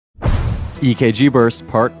EKG burst,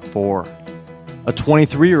 part 4. A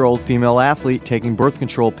 23-year-old female athlete taking birth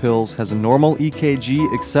control pills has a normal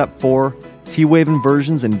EKG except for T-wave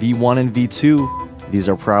inversions in V1 and V2. These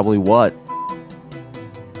are probably what?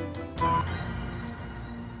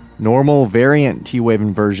 Normal variant T-wave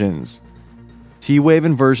inversions. T-wave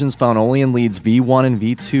inversions found only in leads V1 and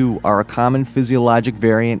V2 are a common physiologic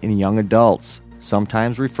variant in young adults,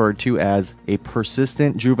 sometimes referred to as a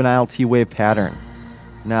persistent juvenile T-wave pattern.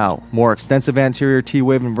 Now, more extensive anterior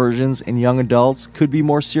T-wave inversions in young adults could be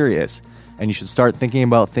more serious, and you should start thinking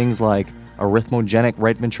about things like arrhythmogenic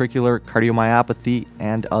right ventricular cardiomyopathy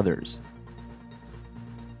and others.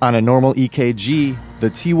 On a normal EKG,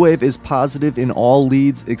 the T-wave is positive in all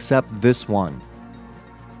leads except this one.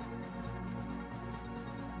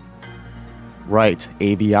 Right,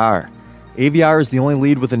 AVR. AVR is the only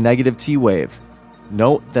lead with a negative T-wave.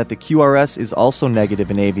 Note that the QRS is also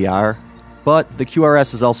negative in AVR, but the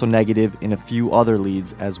QRS is also negative in a few other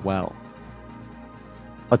leads as well.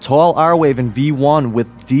 A tall R wave in V1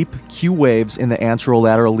 with deep Q waves in the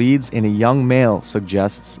anterolateral leads in a young male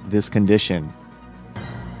suggests this condition.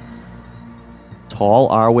 Tall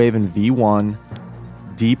R wave in V1,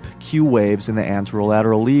 deep Q waves in the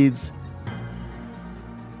anterolateral leads.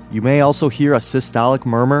 You may also hear a systolic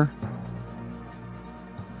murmur.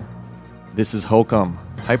 This is HOCM,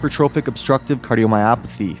 hypertrophic obstructive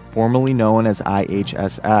cardiomyopathy, formerly known as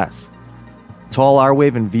IHSS. Tall R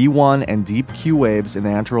wave in V1 and deep Q waves in the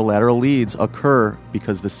anterolateral leads occur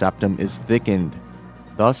because the septum is thickened,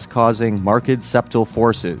 thus causing marked septal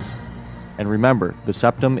forces. And remember, the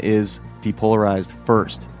septum is depolarized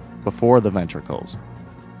first, before the ventricles.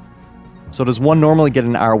 So does one normally get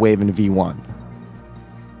an R wave in V1?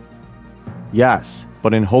 Yes,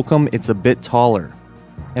 but in HOCM it's a bit taller.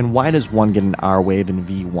 And why does one get an R wave in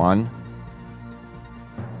V1?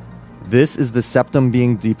 This is the septum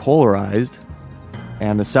being depolarized,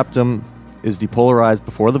 and the septum is depolarized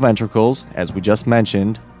before the ventricles, as we just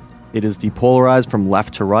mentioned. It is depolarized from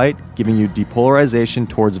left to right, giving you depolarization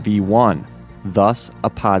towards V1, thus a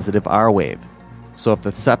positive R wave. So if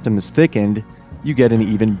the septum is thickened, you get an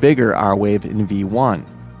even bigger R wave in V1.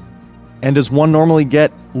 And does one normally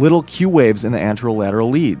get little Q waves in the anterolateral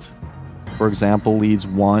leads? For example, leads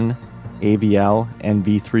 1, AVL, and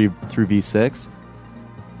V3 through V6?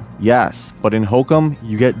 Yes, but in HOCM,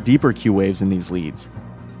 you get deeper Q waves in these leads.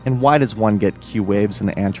 And why does one get Q waves in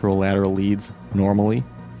the anterolateral leads normally?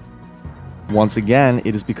 Once again,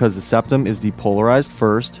 it is because the septum is depolarized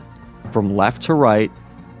first, from left to right,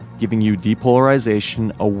 giving you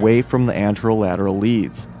depolarization away from the anterolateral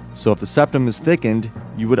leads. So if the septum is thickened,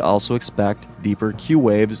 you would also expect deeper Q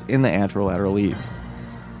waves in the anterolateral leads.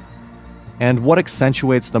 And what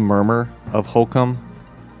accentuates the murmur of HOCM?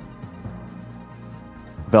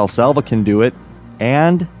 Valsalva can do it,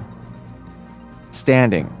 and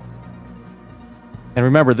standing. And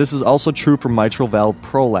remember, this is also true for mitral valve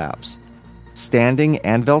prolapse. Standing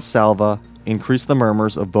and Valsalva increase the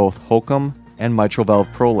murmurs of both HOCM and mitral valve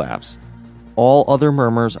prolapse. All other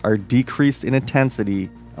murmurs are decreased in intensity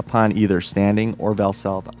upon either standing or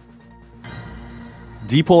Valsalva.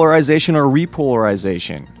 Depolarization or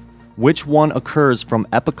repolarization. Which one occurs from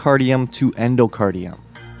epicardium to endocardium?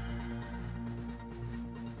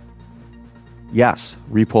 Yes,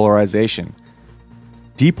 repolarization.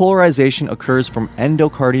 Depolarization occurs from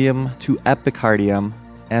endocardium to epicardium,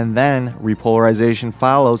 and then repolarization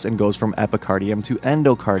follows and goes from epicardium to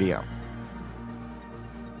endocardium.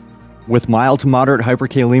 With mild to moderate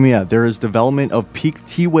hyperkalemia, there is development of peak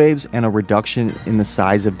T waves and a reduction in the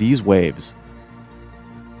size of these waves.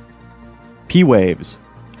 P waves.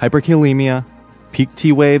 Hyperkalemia, peak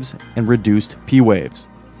T waves, and reduced P waves.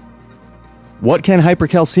 What can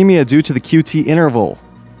hypercalcemia do to the QT interval?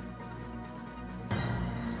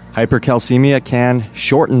 Hypercalcemia can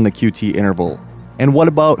shorten the QT interval. And what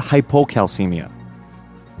about hypocalcemia?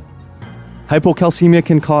 Hypocalcemia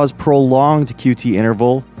can cause prolonged QT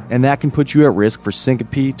interval, and that can put you at risk for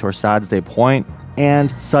syncope, torsades de pointe,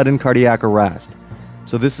 and sudden cardiac arrest.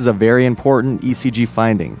 So this is a very important ECG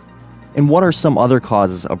finding. And what are some other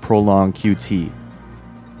causes of prolonged QT?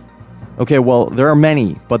 Okay, well, there are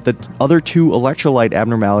many, but the other two electrolyte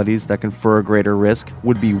abnormalities that confer a greater risk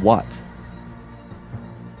would be what?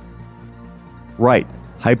 Right,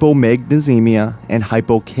 hypomagnesemia and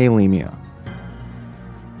hypokalemia.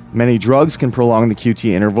 Many drugs can prolong the QT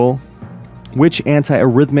interval. Which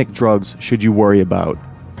antiarrhythmic drugs should you worry about?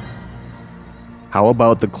 How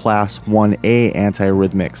about the class 1A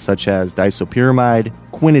antiarrhythmics such as disopyramide,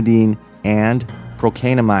 quinidine, and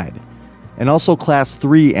procainamide? And also class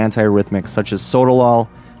 3 antiarrhythmics such as sotalol,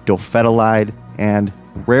 dofetilide, and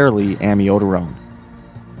rarely amiodarone.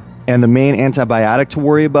 And the main antibiotic to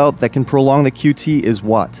worry about that can prolong the QT is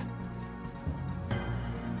what?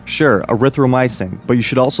 Sure, erythromycin, but you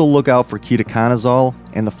should also look out for ketoconazole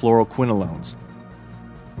and the fluoroquinolones.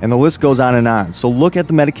 And the list goes on, so look at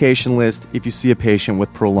the medication list if you see a patient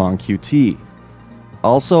with prolonged QT.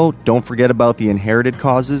 Also, don't forget about the inherited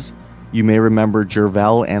causes. You may remember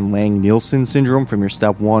Jervell and Lang-Nielsen syndrome from your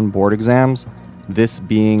Step 1 board exams, this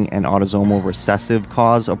being an autosomal recessive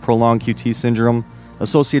cause of prolonged QT syndrome,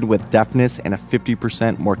 associated with deafness and a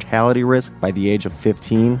 50% mortality risk by the age of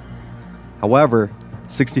 15. However,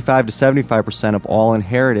 65 to 75% of all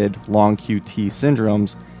inherited long QT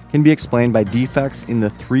syndromes can be explained by defects in the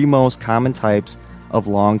three most common types of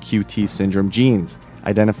long QT syndrome genes,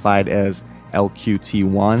 identified as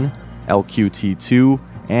LQT1, LQT2,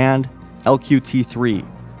 and LQT3.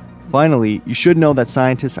 Finally, you should know that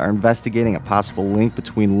scientists are investigating a possible link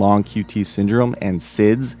between long QT syndrome and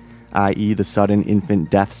SIDS, i.e. the sudden infant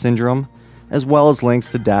death syndrome, as well as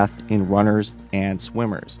links to death in runners and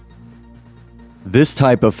swimmers. This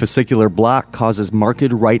type of fascicular block causes marked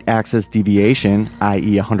right axis deviation,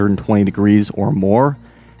 i.e. 120 degrees or more,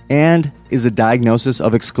 and is a diagnosis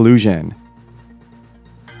of exclusion.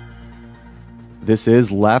 This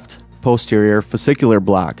is left posterior fascicular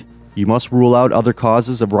block. You must rule out other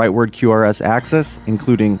causes of rightward QRS axis,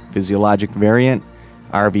 including physiologic variant,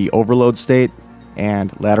 RV overload state,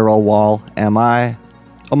 and lateral wall MI,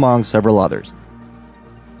 among several others.